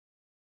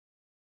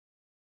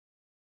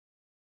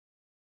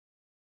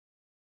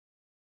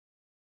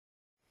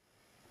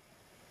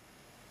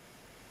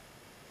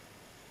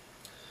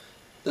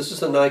This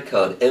is a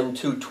Nikon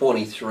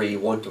M-223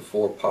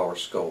 1:4 power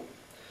scope.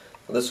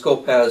 Now, this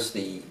scope has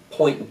the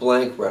point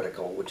blank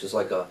reticle, which is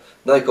like a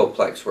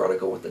Nikoplex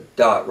reticle with a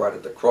dot right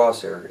at the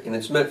crosshair, and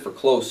it's meant for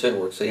close-in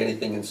work, say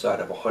anything inside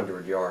of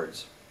 100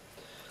 yards.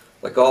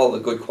 Like all the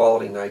good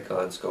quality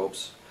Nikon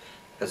scopes,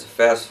 it has a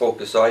fast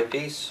focus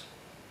eyepiece,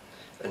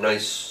 a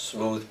nice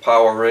smooth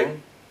power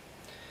ring,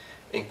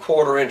 and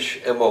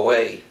 1/4-inch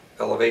MOA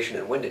elevation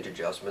and windage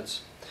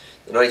adjustments.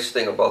 The nice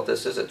thing about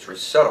this is it's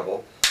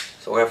resettable.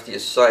 So after you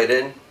sight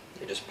in,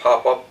 you just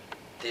pop up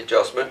the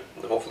adjustment,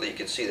 and hopefully you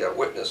can see that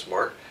witness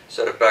mark.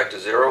 Set it back to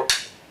 0,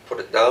 put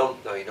it down,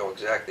 now you know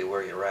exactly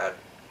where you're at.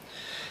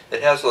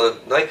 It has a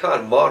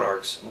Nikon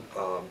Monarch's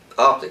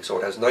optic, so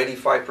it has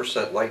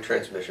 95% light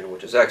transmission,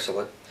 which is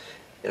excellent.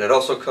 And it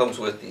also comes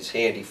with these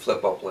handy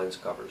flip-up lens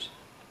covers.